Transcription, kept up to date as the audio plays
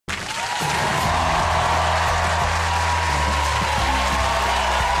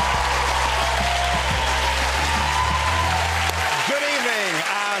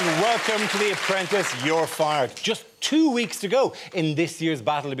Welcome to The Apprentice, You're Fired. Just 2 weeks to go in this year's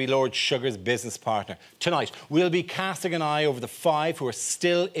battle to be Lord Sugar's business partner. Tonight, we'll be casting an eye over the 5 who are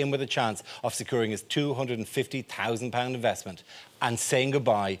still in with a chance of securing his £250,000 investment and saying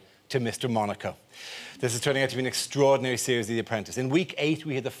goodbye to Mr. Monaco. This is turning out to be an extraordinary series of The Apprentice. In week 8,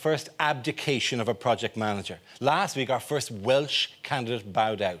 we had the first abdication of a project manager. Last week, our first Welsh candidate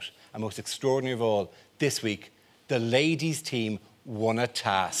bowed out. And most extraordinary of all, this week, the ladies' team won a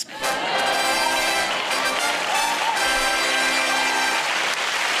task.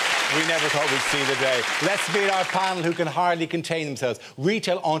 We never thought we'd see the day. Let's meet our panel who can hardly contain themselves.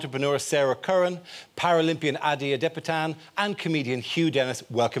 Retail entrepreneur Sarah Curran, Paralympian Ade Adepitan and comedian Hugh Dennis.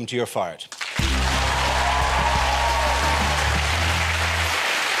 Welcome to You're Fired.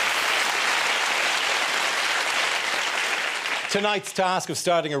 Tonight's task of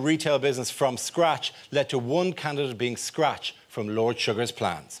starting a retail business from scratch led to one candidate being scratch from Lord Sugar's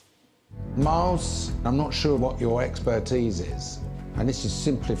plans. Miles, I'm not sure what your expertise is, and this is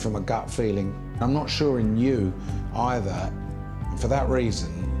simply from a gut feeling. I'm not sure in you either. For that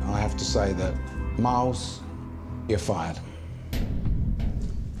reason, I have to say that, Miles, you're fired.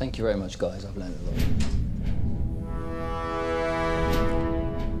 Thank you very much, guys. I've learned a lot.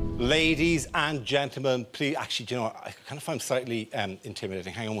 Ladies and gentlemen, please... Actually, do you know what? I kind of find slightly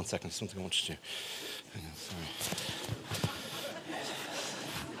intimidating. Hang on one second. There's something I want you to do. Hang on, sorry.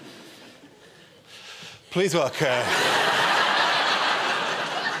 Please welcome...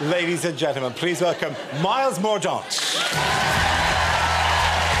 Ladies and gentlemen, please welcome Miles Mordaunt.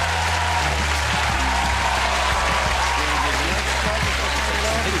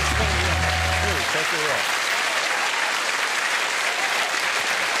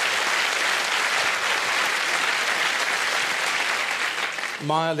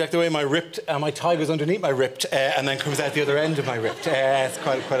 Miles, like the way my tie goes underneath my ripped and then comes out the other end of my ripped. It's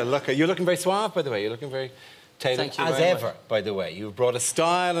quite a look. You're looking very suave, by the way. You're looking very tailored. Thank you as very ever, much. by the way. You've brought a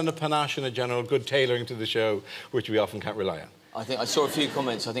style and a panache and a general good tailoring to the show, which we often can't rely on. I think I saw a few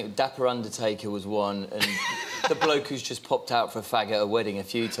comments. I think Dapper Undertaker was one, and the bloke who's just popped out for a fag at a wedding a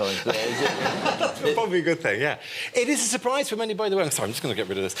few times. But Probably a good thing, yeah. It is a surprise for many, by the way. I'm sorry, I'm just going to get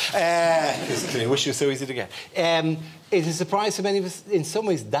rid of this. I wish it was so easy to get. It is a surprise for many of us, in some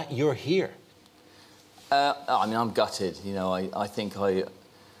ways, that you're here. I mean, I'm gutted. You know, I think I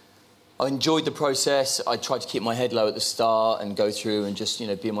enjoyed the process. I tried to keep my head low at the start and go through and just, you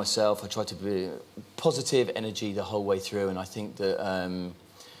know, be myself. I tried to be positive energy the whole way through, and I think that...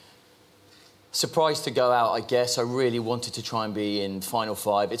 surprised to go out, I guess. I really wanted to try and be in Final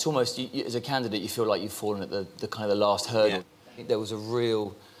 5. It's almost, as a candidate, you feel like you've fallen at the kind of the last hurdle. Yeah. I think there was a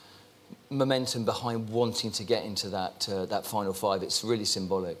real momentum behind wanting to get into that Final 5. It's really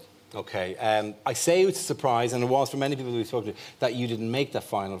symbolic. OK. I say it's a surprise, and it was for many people we spoke to, that you didn't make that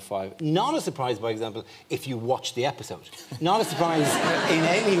Final 5. Not a surprise, by example, if you watched the episode. Not a surprise in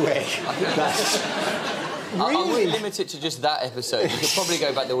any way. Really? I wouldn't limit it to just that episode. You could probably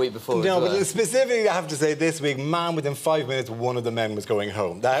go back the week before. No, as well. But specifically, I have to say, this week, man, within 5 minutes, one of the men was going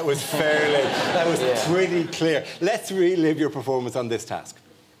home. That was fairly... that was pretty clear. Let's relive your performance on this task.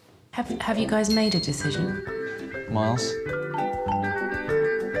 Have you guys made a decision? Miles?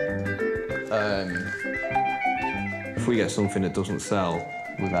 If we get something that doesn't sell,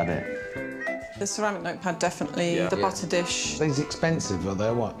 we've had it. The ceramic notepad, definitely. The butter dish. These expensive, are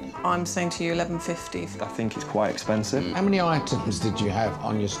they, what? I'm saying to you, £11.50. I think it's quite expensive. How many items did you have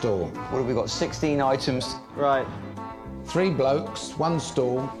on your stall? What have we got? 16 items. Right. 3 blokes, 1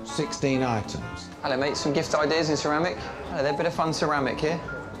 stall, 16 items. Hello, mate. Some gift ideas in ceramic? Hello there, bit of fun ceramic here.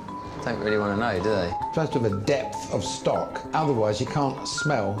 Don't really want to know, do they? You're supposed to have a depth of stock, otherwise you can't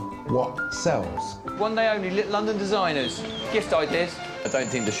smell what sells. One day only, London designers. Gift ideas. I don't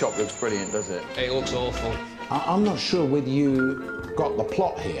think the shop looks brilliant, does it? It looks awful. I'm not sure whether you got the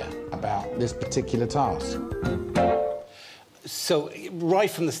plot here about this particular task. So, right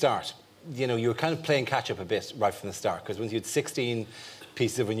from the start, you know, you were kind of playing catch-up a bit right from the start, because once you had 16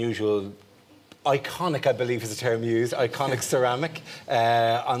 pieces of unusual... iconic, I believe is the term used, iconic ceramic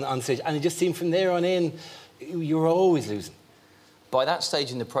on stage. And it just seemed from there on in, you were always losing. By that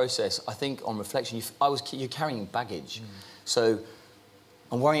stage in the process, I think, on reflection, you're carrying baggage. So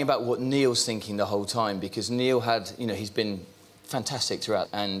I'm worrying about what Neil's thinking the whole time, because Neil had, you know, he's been fantastic throughout,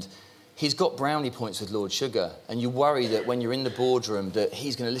 and he's got brownie points with Lord Sugar, and you worry that when you're in the boardroom that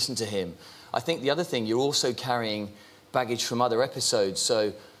he's going to listen to him. I think the other thing, you're also carrying baggage from other episodes,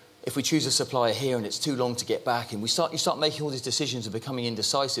 so if we choose a supplier here and it's too long to get back, and you start making all these decisions and becoming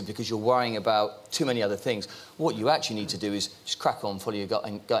indecisive because you're worrying about too many other things, what you actually need to do is just crack on, follow your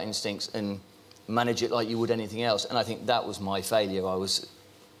gut instincts and manage it like you would anything else. And I think that was my failure. I was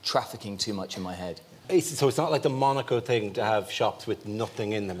trafficking too much in my head. So it's not like the Monaco thing to have shops with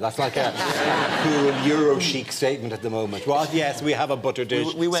nothing in them. That's like a cool Euro chic statement at the moment. Well, yes, we have a butter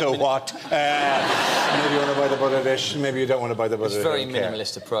dish, so what? Maybe you want to buy the butter dish, maybe you don't want to buy the butter dish. It's a very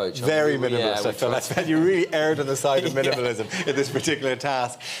minimalist approach. Very minimalist. I felt you really erred on the side of minimalism in this particular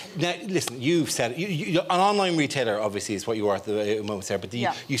task. Now, listen, you've said it. An online retailer, obviously, is what you are at the moment, Sarah, but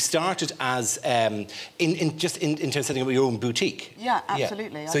you started as, in terms of setting up your own boutique. Yeah,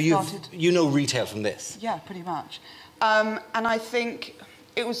 absolutely. So you know retail from this? Yeah, pretty much. And I think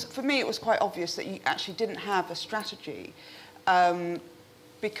for me, it was quite obvious that you actually didn't have a strategy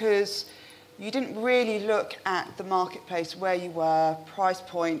because you didn't really look at the marketplace where you were, price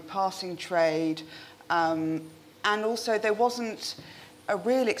point, passing trade, and also there wasn't a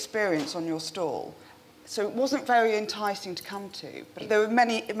real experience on your stall. So it wasn't very enticing to come to. But there were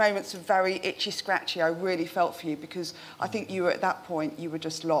many moments of very itchy, scratchy. I really felt for you because I think you were, at that point, you were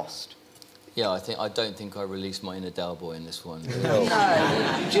just lost. Yeah, I don't think I released my inner Dell boy in this one. No.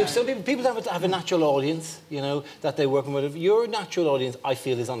 Some people have a natural audience, you know, that they work with. Your natural audience, I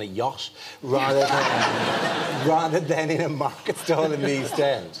feel, is on a yacht rather than in a market stall in the East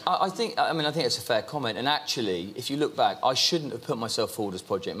End. I think it's a fair comment. And actually, if you look back, I shouldn't have put myself forward as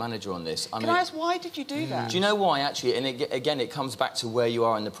project manager on this. Can I ask, why did you do that? Do you know why, actually? And again, it comes back to where you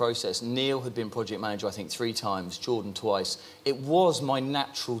are in the process. Neil had been project manager, I think, 3 times, Jordan twice. It was my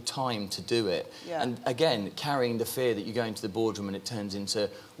natural time to do it. Yeah. And again, carrying the fear that you go into the boardroom and it turns into,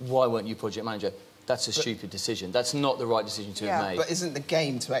 why weren't you project manager? That's a stupid decision. That's not the right decision to have made. But isn't the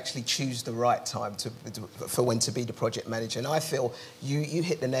game to actually choose the right time for when to be the project manager? And I feel you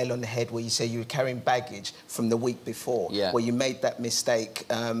hit the nail on the head where you say you were carrying baggage from the week before, where you made that mistake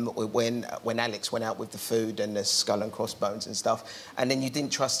when Alex went out with the food and the skull and crossbones and stuff, and then you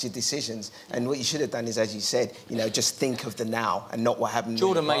didn't trust your decisions. And what you should have done is, as you said, you know, just think of the now and not what happened.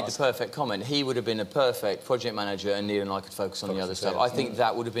 Jordan made the perfect comment. He would have been a perfect project manager, and Neil and I could focus on the other stuff. I think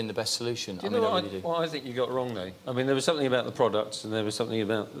that would have been the best solution. Do you know what I think you got wrong, though? I mean, there was something about the products and there was something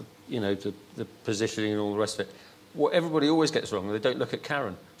about, you know, the positioning and all the rest of it. What everybody always gets wrong, they don't look at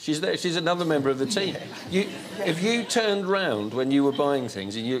Karen. She's there, she's another member of the team. If you turned round when you were buying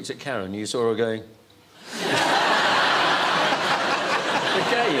things and you looked at Karen, you saw her going...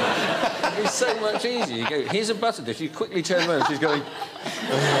 Again, it's so much easier. You go, here's a butter dish, you quickly turn around, she's going...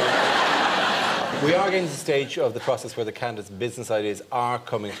 We are getting to the stage of the process where the candidates' business ideas are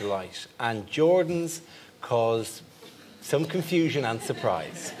coming to light, and Jordan's caused some confusion and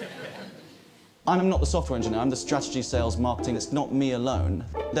surprise. I'm not the software engineer, I'm the strategy, sales, marketing. It's not me alone.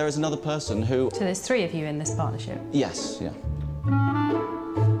 There is another person who... So there's 3 of you in this partnership? Yes, yeah.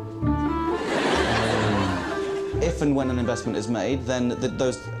 If and when an investment is made, then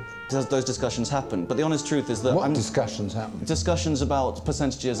those discussions happen. But the honest truth is that... What discussions happen? Discussions about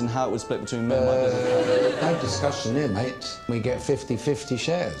percentages and how it would split between me and my business. No discussion here, mate. We get 50-50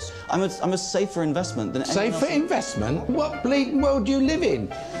 shares. I'm a safer investment than anyone else. Safer investment? What bleeding world do you live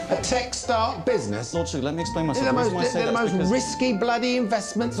in? A tech start business? Lord Sugar, let me explain myself. They're the most risky bloody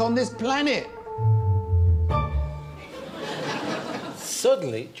investments on this planet.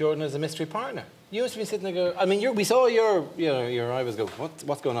 Suddenly, Jordan is a mystery partner. You must be sitting there going... I mean, we saw your eyes go,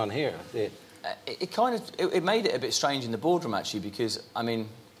 what's going on here? It made it a bit strange in the boardroom, actually, because, I mean,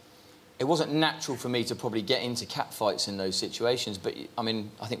 it wasn't natural for me to probably get into catfights in those situations, but, I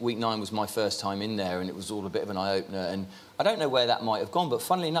mean, I think week 9 was my first time in there, and it was all a bit of an eye-opener, and I don't know where that might have gone, but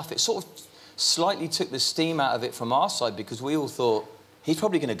funnily enough, it sort of slightly took the steam out of it from our side, because we all thought, he's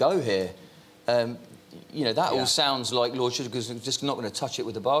probably going to go here. You know, that all sounds like Lord Sugar's just not going to touch it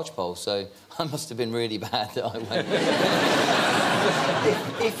with a barge pole, so I must have been really bad that I went.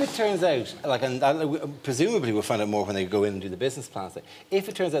 If it turns out, like, and presumably we'll find out more when they go in and do the business plans, if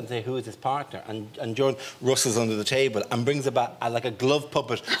it turns out to say who is his partner, and Jordan rustles under the table and brings about like a glove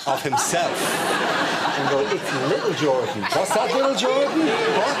puppet of himself, and go, it's little Jordan. What's that, little Jordan?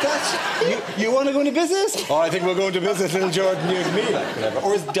 What's that? You want to go into business? Oh, I think we'll go into business, little Jordan, you and me, like, whatever.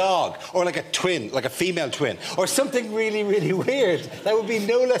 Or his dog, or like a twin, like a female twin, or something really, really weird. That would be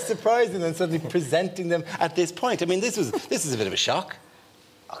no less surprising than suddenly presenting them at this point. I mean, this is a bit of a shock.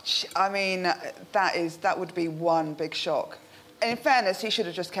 I mean, that would be one big shock. And in fairness, he should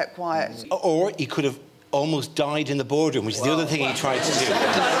have just kept quiet. Or he could have almost died in the boardroom, which is the other thing he tried to do.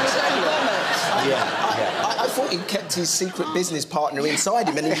 I thought he kept his secret business partner inside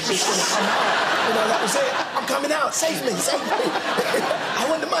him and he was just going to come out. You know, that was it. I'm coming out. Save me, save me. I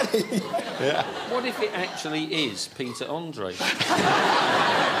want the money. Yeah. What if it actually is Peter Andre?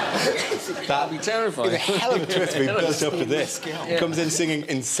 That'd be terrifying. It's a hell of a twist we built up to this. He comes in singing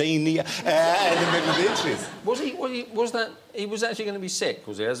insanely in the middle of the interviews. He was actually going to be sick,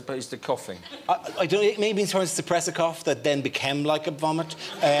 was he, as opposed to coughing? I don't know, maybe he's trying to suppress a cough that then became like a vomit,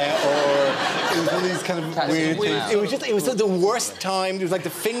 or it was one of these kind of weird things. It was the worst time. It was like the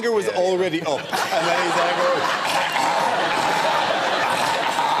finger was already up, and then he's like,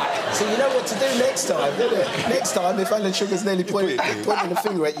 So you know what to do next time, don't you? Next time, if Alan Sugar's nearly pointing the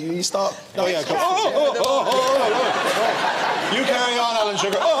finger at you, you start... Oh, yeah, you carry on, Alan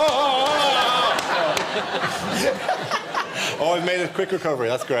Sugar. Oh, I've made a quick recovery.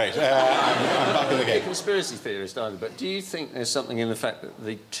 That's great. I'm back in the game. I'm not a conspiracy theorist either, but do you think there's something in the fact that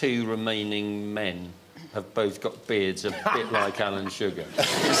the two remaining men have both got beards a bit like Alan Sugar?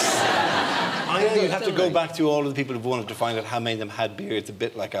 I think you'd have to go back to all of the people who've wanted to find out how many of them had beards a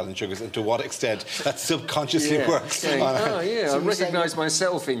bit like Alan Sugar's and to what extent that subconsciously works. I recognise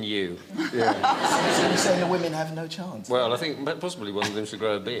myself in you. Yeah. So you're saying the women have no chance? Well, I think possibly one of them should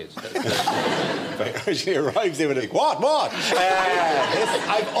grow a beard. She arrives in with a what?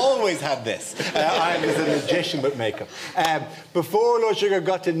 I've always had this. I'm just a magician with makeup. Before Lord Sugar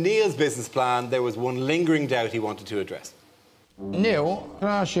got to Neil's business plan, there was one lingering doubt he wanted to address. Neil, can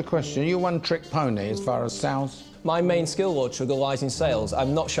I ask you a question? Are you one trick pony as far as sales? My main skill, Lord Sugar, lies in sales.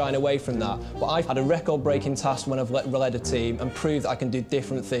 I'm not shying away from that. But I've had a record-breaking task when I've led a team and proved that I can do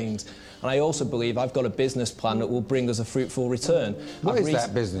different things. And I also believe I've got a business plan that will bring us a fruitful return. What is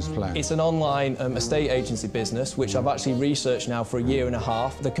that business plan? It's an online estate agency business, which I've actually researched now for a year and a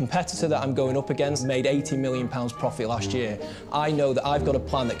half. The competitor that I'm going up against made £80 million profit last year. I know that I've got a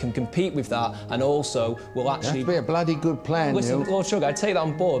plan that can compete with that and also will actually... That'd be a bloody good plan, Listen, Neil. Lord Sugar, I take that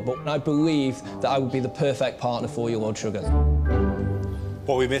on board, but I believe that I would be the perfect partner for you, Lord Sugar.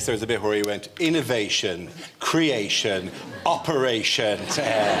 What we missed there is a bit where he went innovation, creation, operation. I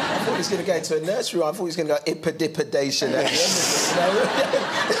thought he was going to go into a nursery. I thought he was going to go ippidipidation at the end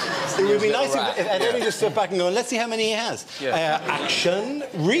of it. It would be nice if everybody just stood back and go, let's see how many he has. Action,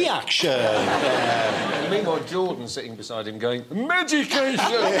 reaction. And meanwhile, Jordan's sitting beside him going, medication!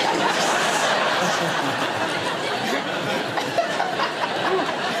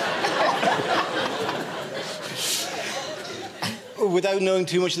 Without knowing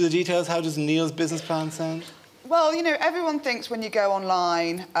too much of the details, how does Neil's business plan sound? Well, you know, everyone thinks when you go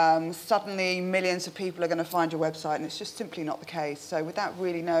online, suddenly millions of people are going to find your website, and it's just simply not the case. So without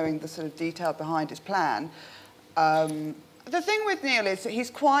really knowing the sort of detail behind his plan, the thing with Neil is that he's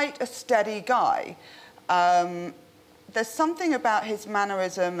quite a steady guy. There's something about his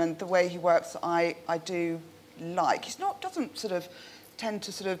mannerism and the way he works that I do like. Doesn't sort of tend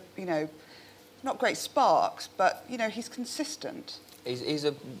to sort of, you know, not great sparks, but, you know, he's consistent. He's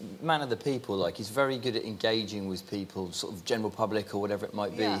a man of the people, like, he's very good at engaging with people, sort of general public or whatever it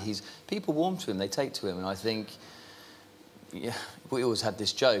might be. People warm to him, they take to him, and I think, we always had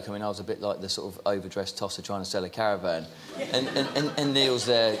this joke. I mean, I was a bit like the sort of overdressed tosser trying to sell a caravan, and Neil's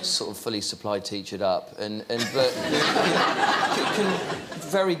there, sort of fully supplied, teachered up, but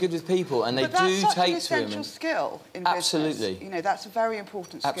very good with people, and they do take to him. But that's such an essential skill in business. You know, that's a very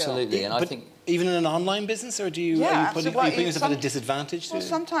important skill. Absolutely, and I think... Even in an online business, or are you putting yourself at a disadvantage? Well,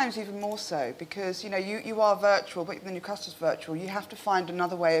 sometimes even more so, because, you know, you are virtual, but then your customer's virtual. You have to find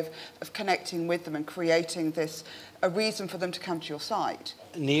another way of connecting with them and creating a reason for them to come to your site.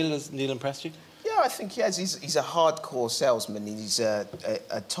 Has Neil impressed you? Yeah, I think he has. He's a hardcore salesman. He's a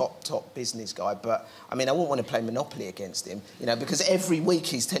top business guy. But, I mean, I wouldn't want to play Monopoly against him, you know, because every week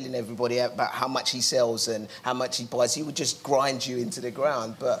he's telling everybody about how much he sells and how much he buys. He would just grind you into the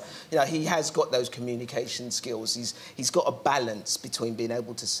ground. But, you know, he has got those communication skills. He's got a balance between being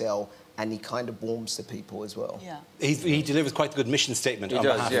able to sell and he kind of warms to people as well. Yeah. He delivers quite a good mission statement on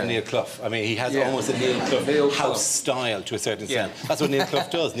behalf of Neil Clough. I mean, he has almost a Neil Clough house style to a certain extent. That's what Neil Clough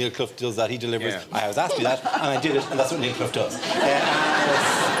does. Neil Clough does that. He delivers, I was asked me that, and I did it, and that's what Neil Clough does.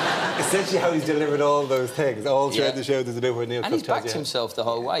 Essentially how he's delivered all those things. All throughout the show, there's a bit where Neil Clough tells you. And he's backed himself the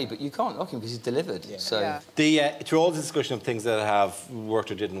whole way, but you can't knock him because he's delivered. Through all the discussion of things that have worked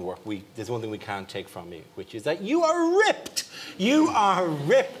or didn't work, there's one thing we can't take from you, which is that you are ripped. You are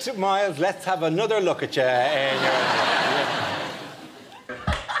ripped, Miles. Let's have another look at you.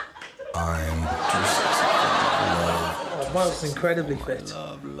 Miles is incredibly fit.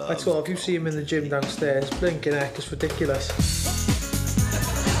 I thought if you see him in the gym downstairs, blinking heck, it's ridiculous.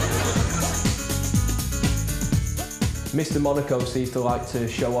 Mr. Monaco seems to like to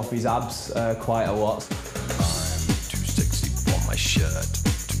show off his abs quite a lot. I'm too sexy for my shirt,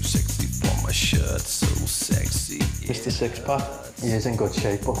 too sexy for my shirt, so sexy. Mr. Six-Pack, he is in good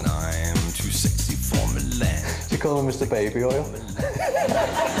shape, but I'm too sexy for Milan. Do you call him Mr. Baby Oil?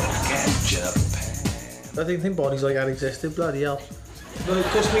 Get I didn't think bodies like that existed, bloody hell. Well, it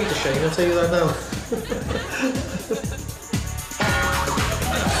cost me to shame, I'll tell you that now.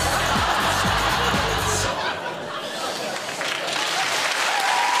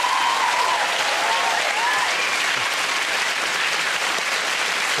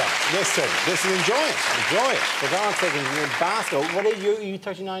 Listen, enjoy it. For God's sake, bask. What are you? Are you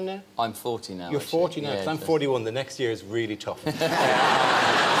 39 now? I'm 40 now. You're 40 now, because I'm 41. The next year is really tough. So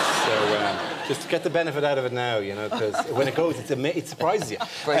just get the benefit out of it now, you know, because when it goes, it surprises you.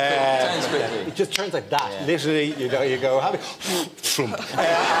 Very quick. Turns quickly. It just turns like that. Yeah. Literally, you go, happy.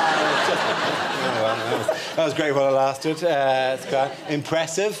 That was great while it lasted. It's quite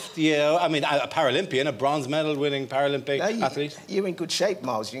impressive, you know. I mean, a Paralympian, a bronze medal winning Paralympic athlete. You're in good shape,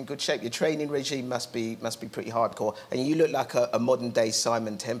 Miles. You're in good shape. Your training regime must be pretty hardcore, and you look like a modern day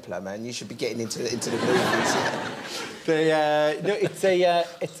Simon Templar, man. You should be getting into the movies.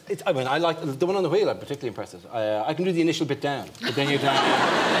 I mean, I like the one on the wheel. I'm particularly impressive. I can do the initial bit down, but then you're down,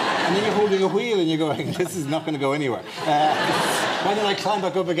 and then you're holding a wheel and you're going, this is not going to go anywhere. Why don't I climb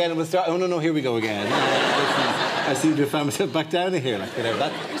back up again and we'll start? Oh no, here we go again. I seem to have found myself back down here. Like, you know,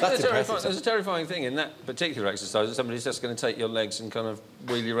 that's impressive. There's a terrifying thing in that particular exercise that somebody's just going to take your legs and kind of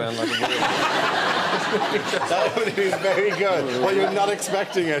wheel you around like a wheel. That would be very good. Well, you're not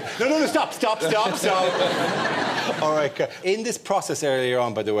expecting it. No, stop. All right. In this process earlier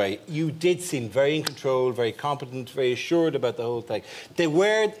on, by the way, you did seem very in control, very competent, very assured about the whole thing.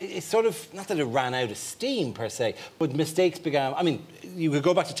 It's sort of, not that it ran out of steam per se, but mistakes began. I mean, you could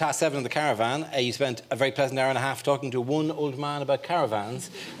go back to task 7 on the caravan. You spent a very pleasant hour and a half talking to one old man about caravans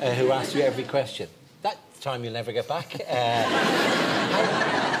who asked you every question. That time you'll never get back.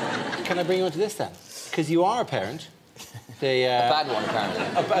 Can I bring you onto this then? Because you are a parent. A bad one,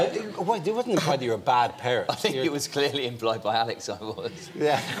 apparently. It wasn't implied that you're a bad parent. I think it was clearly implied by Alex I was.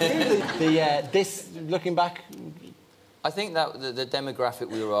 Yeah. This, looking back... I think that the demographic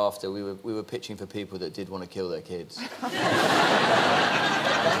we were after, we were pitching for people that did want to kill their kids. But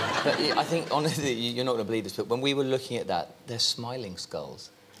I think, honestly, you're not going to believe this, but when we were looking at that, they're smiling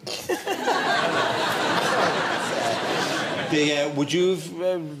skulls. Would you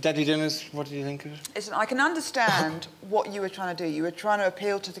have deadly dinners? What do you think of it? Listen, I can understand what you were trying to do. You were trying to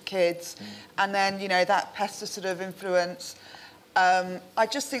appeal to the kids, and then, you know, that pester sort of influence. I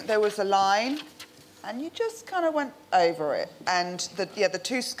just think there was a line, and you just kind of went over it. And the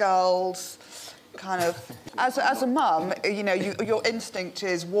two skulls, kind of, as a mum, you know, your instinct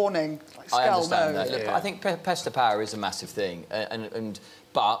is warning. Like, skull, I understand no. that. Look, I think pester power is a massive thing,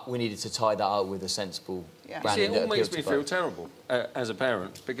 but we needed to tie that up with a sensible branding. See, it all makes me feel terrible as a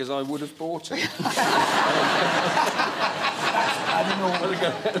parent, because I would have bought it. I don't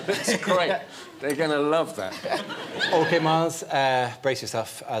know. It's great. They're going to love that. OK, Miles, brace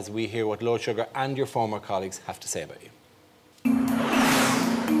yourself as we hear what Lord Sugar and your former colleagues have to say about you.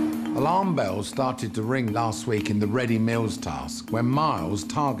 Alarm bells started to ring last week in the ready meals task when Miles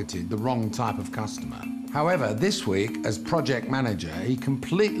targeted the wrong type of customer. However, this week, as project manager, he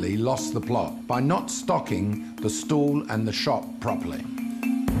completely lost the plot by not stocking the stall and the shop properly.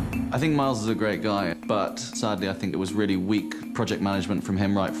 I think Miles is a great guy, but sadly I think it was really weak project management from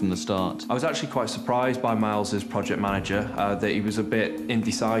him right from the start. I was actually quite surprised by Miles as project manager, that he was a bit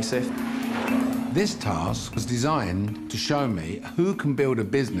indecisive. This task was designed to show me who can build a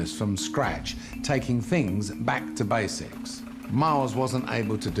business from scratch, taking things back to basics. Miles wasn't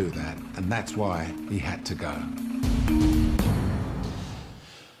able to do that, and that's why he had to go.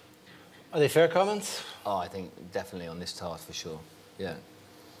 Are they fair comments? Oh, I think definitely on this task, for sure, yeah.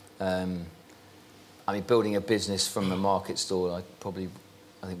 I mean, building a business from a market stall, I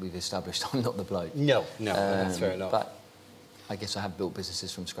think we've established I'm not the bloke. No, that's fair enough. But I guess I have built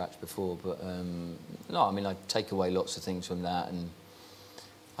businesses from scratch before, but no, I mean, I take away lots of things from that, and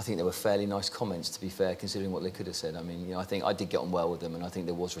I think they were fairly nice comments, to be fair, considering what they could have said. I mean, you know, I think I did get on well with them, and I think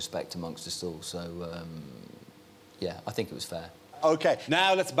there was respect amongst the stall, so, yeah, I think it was fair. OK,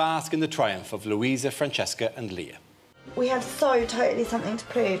 now let's bask in the triumph of Louisa, Francesca and Leah. We have totally something to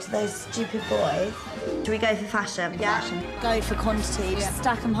prove to those stupid boys. Do we go for fashion? Yeah. Go for quantity. Yeah.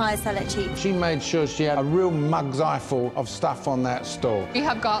 Stack them high, sell it cheap. She made sure she had a real mug's eye full of stuff on that stall. We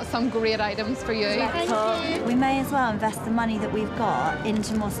have got some great items for you. Thank you. We may as well invest the money that we've got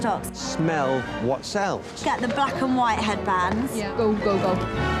into more stocks. Smell what sells. Get the black and white headbands. Yeah, go.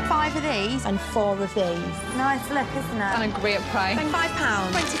 5 of these and 4 of these. Nice look, isn't it? And a great price. £5.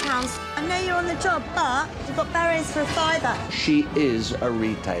 £20. I know you're on the job, but you've got berries for £5. She is a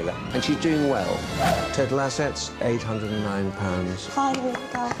retailer, and she's doing well. Total assets, £809. Finally,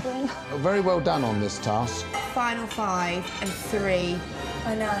 girlfriend. Very well done on this task. Final 5 and 3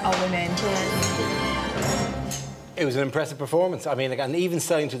 I know. are women. Cheers. It was an impressive performance. I mean, and even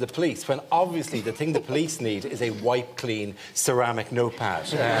selling to the police, when obviously the thing the police need is a wipe-clean ceramic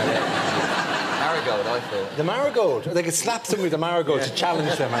notepad. Marigold, I thought. The marigold. They could slap somebody with a marigold to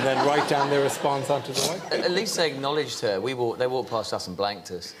challenge them and then write down their response onto the white. At least they acknowledged her. They walked past us and blanked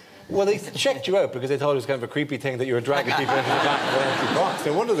us. Well, they checked you out because they thought it was kind of a creepy thing that you were dragging people into the back of an empty box.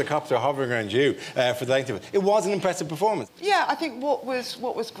 No wonder the cops are hovering around you for the length of it. It was an impressive performance. Yeah, I think what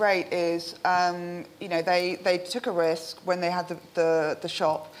was great is, you know, they took a risk when they had the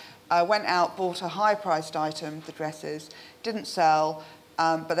shop, went out, bought a high-priced item, the dresses, didn't sell,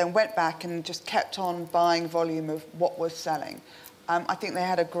 but then went back and just kept on buying volume of what was selling. I think they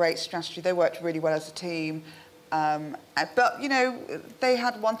had a great strategy. They worked really well as a team. But, you know, they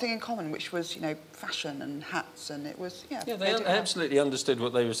had one thing in common, which was, you know, fashion and hats, and it was, yeah. Yeah, they absolutely understood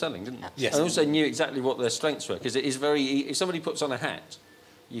what they were selling, didn't they? Yes. And also knew exactly what their strengths were, because it is very... If somebody puts on a hat,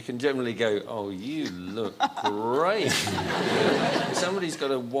 you can generally go, oh, you look great. If somebody's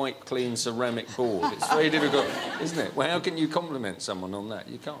got a white, clean ceramic board, it's very difficult, isn't it? Well, how can you compliment someone on that?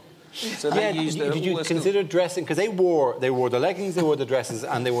 You can't. So they used did you consider dressing? Because they wore the leggings, they wore the dresses,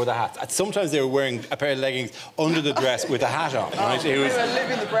 and they wore the hats. And sometimes they were wearing a pair of leggings under the dress with a hat on. Right? They were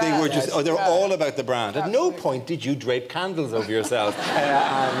living the brand. They were just. Oh, they were all about the brand. At no point did you drape candles over yourself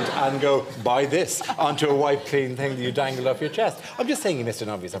and go buy this onto a white clean thing that you dangled off your chest. I'm just saying you missed an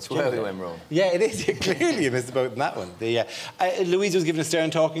obvious opportunity. That's where we went wrong. Yeah, it is. Clearly, you missed the boat in that one. Louise was given a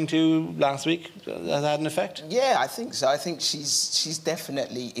stern talking to last week. Has that had an effect? Yeah, I think so. I think she's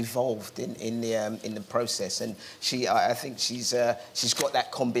definitely evolved in the process, and I think she's got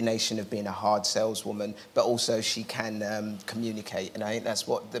that combination of being a hard saleswoman, but also she can communicate, and I think that's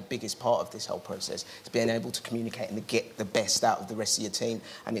what the biggest part of this whole process is, being able to communicate and to get the best out of the rest of your team.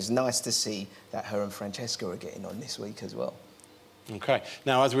 And it's nice to see that her and Francesca are getting on this week as well. OK.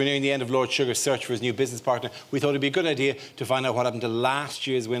 Now, as we're nearing the end of Lord Sugar's search for his new business partner, we thought it'd be a good idea to find out what happened to last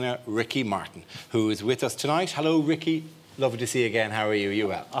year's winner, Ricky Martin, who is with us tonight. Hello, Ricky. Lovely to see you again. How are you? Are you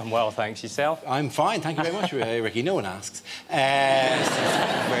well? I'm well, thanks. Yourself? I'm fine. Thank you very much, Ricky. No one asks.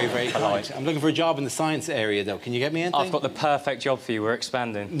 Very, very kind. I'm looking for a job in the science area, though. Can you get me anything? I've got the perfect job for you. We're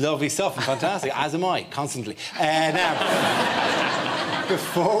expanding. Lovely stuff. Fantastic. As am I, constantly. Now,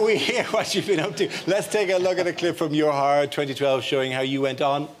 before we hear what you've been up to, let's take a look at a clip from Youre 2012 showing how you went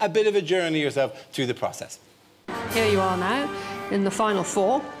on a bit of a journey yourself through the process. Here you are now, in the final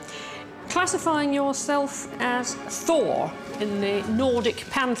four. Classifying yourself as Thor in the Nordic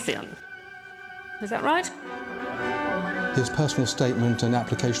pantheon. Is that right? His personal statement and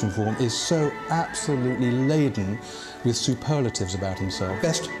application form is so absolutely laden with superlatives about himself.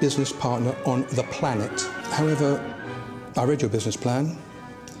 Best business partner on the planet. However, I read your business plan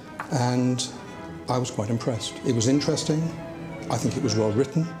and I was quite impressed. It was interesting. I think it was well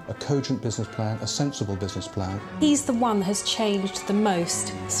written, a cogent business plan, a sensible business plan. He's the one that has changed the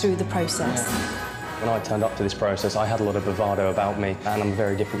most through the process. When I turned up to this process, I had a lot of bravado about me, and I'm a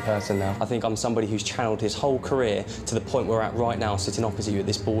very different person now. I think I'm somebody who's channeled his whole career to the point we're at right now, sitting opposite you at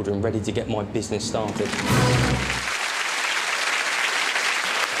this boardroom, ready to get my business started.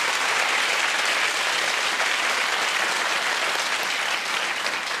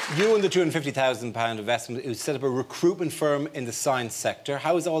 You and the £250,000 investment, you set up a recruitment firm in the science sector.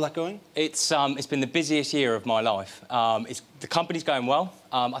 How is all that going? It's been the busiest year of my life. The company's going well.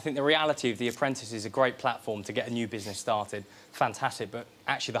 I think the reality of the Apprentice is a great platform to get a new business started. Fantastic, but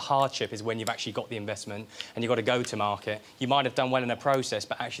actually the hardship is when you've actually got the investment and you've got to go to market. You might have done well in a process,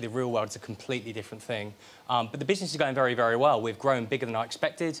 but actually the real world is a completely different thing. But the business is going very, very well. We've grown bigger than I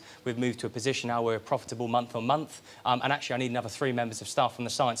expected. We've moved to a position now where we're profitable month on month. And actually I need another 3 members of staff from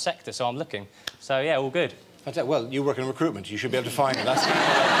the science sector, so I'm looking. So, yeah, all good. Well, you work in recruitment. You should be able to find it.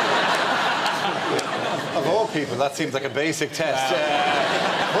 Of all people, that seems like a basic test.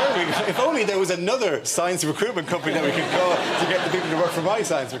 If only there was another science recruitment company that we could call to get the people to work for my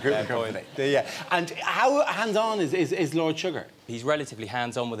science recruitment company. Yeah. And how hands-on is Lord Sugar? He's relatively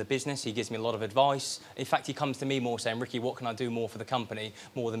hands-on with the business. He gives me a lot of advice. In fact, he comes to me more saying, Ricky, what can I do more for the company,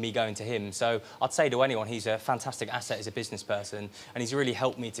 more than me going to him? So I'd say to anyone, he's a fantastic asset as a business person, and he's really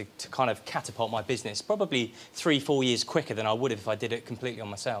helped me to kind of catapult my business, probably 3-4 years quicker than I would have if I did it completely on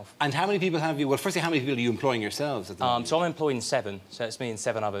myself. And how many people have you... Well, firstly, how many people are you employing yourselves at the moment? So I'm employing 7, so it's me and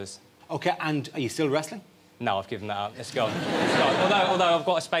 7 others. OK, and are you still wrestling? No, I've given that up. It's gone. It's gone. Although I've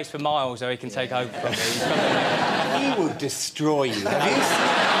got a space for Miles, so he can take over from me. He would destroy you. Have you seen...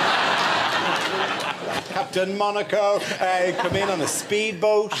 Captain Monaco, come in on a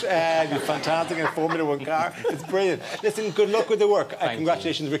speedboat. You're fantastic in a Formula 1 car. It's brilliant. Listen, good luck with the work.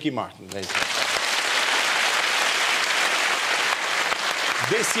 Congratulations, Ricky Martin.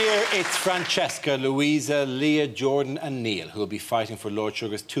 This year, it's Francesca, Louisa, Leah, Jordan and Neil who will be fighting for Lord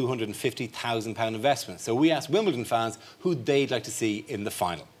Sugar's £250,000 investment. So we asked Wimbledon fans who they'd like to see in the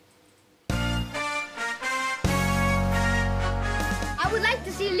final. I would like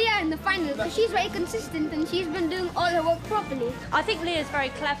to see Leah in the final because she's very consistent and she's been doing all her work properly. I think Leah's very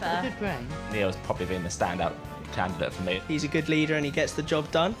clever. Good brain. Neil's probably been the standout candidate for me. He's a good leader and he gets the job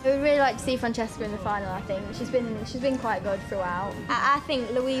done. I would really like to see Francesca in the final, I think. She's been quite good throughout. I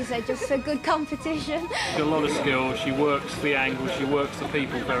think Louisa just a good competition. She's got a lot of skill, she works the angles, she works the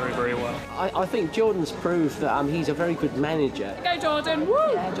people very, very well. I think Jordan's proved that he's a very good manager. Go Jordan! Woo!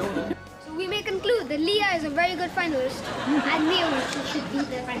 Yeah, Jordan. So we may conclude that Leah is a very good finalist and Neil should be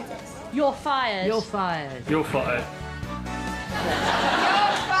the apprentice. You're fired. You're fired. You're fired. You're fired!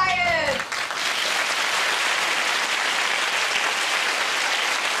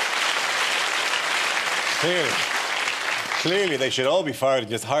 Clearly, they should all be fired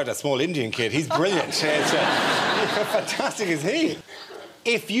and just hire that small Indian kid. He's brilliant. How fantastic is he?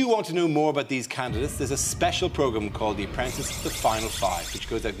 If you want to know more about these candidates, there's a special programme called The Apprentice, The Final Five, which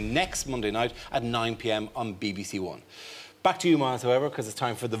goes out next Monday night at 9 p.m. on BBC One. Back to you, Miles, however, because it's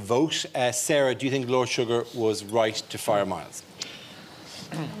time for the vote. Sarah, do you think Lord Sugar was right to fire Miles?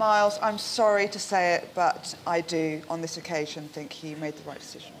 Miles, I'm sorry to say it, but I do, on this occasion, think he made the right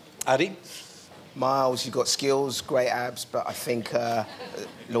decision. Ade? Miles, you've got skills, great abs, but I think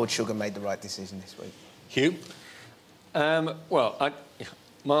Lord Sugar made the right decision this week. Hugh?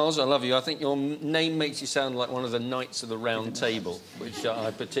 Miles, I love you. I think your name makes you sound like one of the Knights of the Round Table, which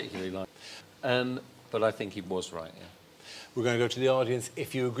I particularly like. But I think he was right, yeah. We're going to go to the audience.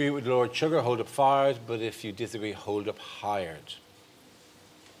 If you agree with Lord Sugar, hold up fired, but if you disagree, hold up hired.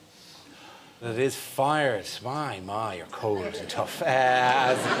 It is fired. My, you're cold and tough.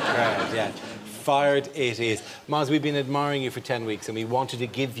 Yeah. Fired it is. Miles, we've been admiring you for 10 weeks and we wanted to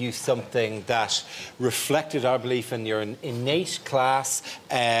give you something that reflected our belief in your innate class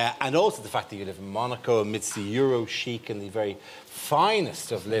and also the fact that you live in Monaco amidst the Euro chic and the very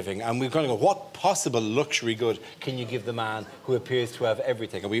finest of living. And we're going to go, what possible luxury good can you give the man who appears to have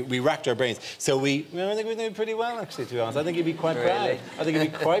everything? And we racked our brains. So I think we did pretty well, actually, to be honest. I think you'd be quite proud. I think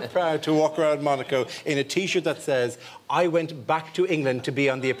you'd be quite proud to walk around Monaco in a T-shirt that says, I went back to England to be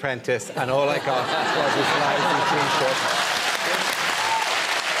on The Apprentice, and all I got was this lousy T-shirt.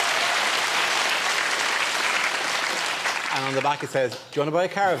 And on the back it says, do you want to buy a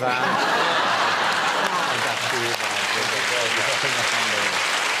caravan?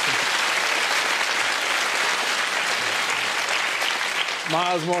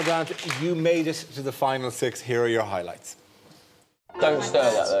 Miles Mordaunt, you made it to the final six. Here are your highlights. Don't stir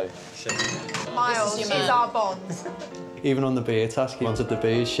that, though. Miles is our bond. Even on the beer task, he wanted the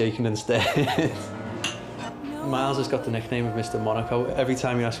beers shaking and stirred. Miles has got the nickname of Mr. Monaco. Every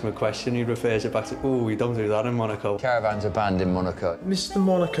time you ask him a question, he refers it back to, oh, we don't do that in Monaco. Caravans are banned in Monaco. Mr.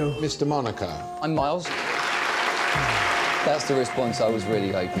 Monaco. Mr. Monaco. I'm Miles. That's the response I was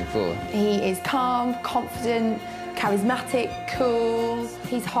really hoping for. He is calm, confident, charismatic, cool.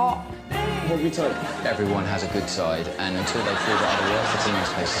 He's hot. What do we take? Everyone has a good side, and until they prove it otherwise, the team is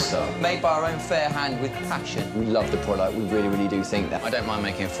supposed to start. Made by our own fair hand with passion. We love the product, we really, really do think that. I don't mind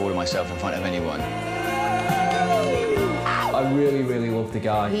making a fool of myself in front of anyone. I really, really love the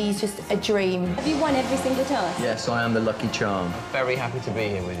guy. He's just a dream. Have you won every single time? Yes, I am the lucky charm. Very happy to be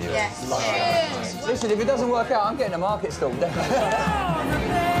here with you. Yes. Yes. Listen, if it doesn't work out, I'm getting a market stall.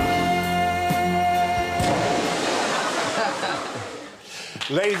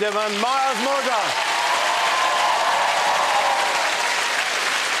 Ladies and gentlemen, Miles Mordaunt.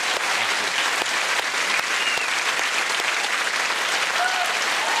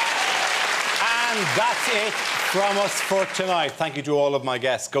 And that's it from us for tonight. Thank you to all of my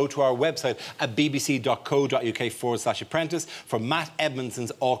guests. Go to our website at bbc.co.uk/apprentice for Matt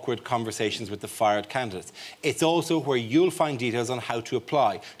Edmondson's awkward conversations with the fired candidates. It's also where you'll find details on how to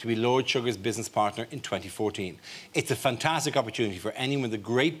apply to be Lord Sugar's business partner in 2014. It's a fantastic opportunity for anyone with a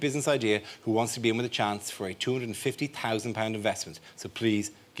great business idea who wants to be in with a chance for a £250,000 investment. So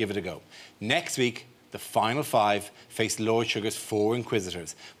please give it a go. Next week, the final five face Lord Sugar's four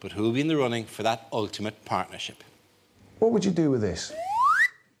inquisitors, but who'll be in the running for that ultimate partnership? What would you do with this?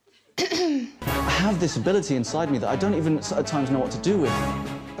 I have this ability inside me that I don't even at times know what to do with.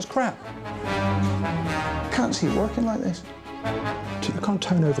 That's crap. I can't see it working like this. You can't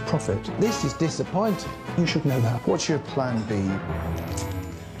turn over profit. This is disappointing. You should know that. What's your plan B?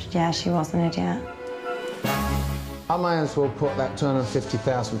 Yeah, she was an idiot. I may as well put that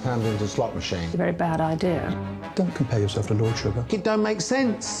 £250,000 into a slot machine. It's a very bad idea. Don't compare yourself to Lord Sugar. It don't make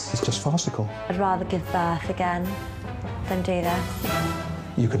sense. It's just farcical. I'd rather give birth again than do this.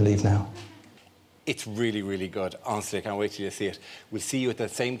 You could leave now. It's really, really good. Honestly, I can't wait till you see it. We'll see you at the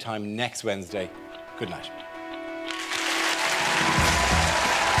same time next Wednesday. Good night.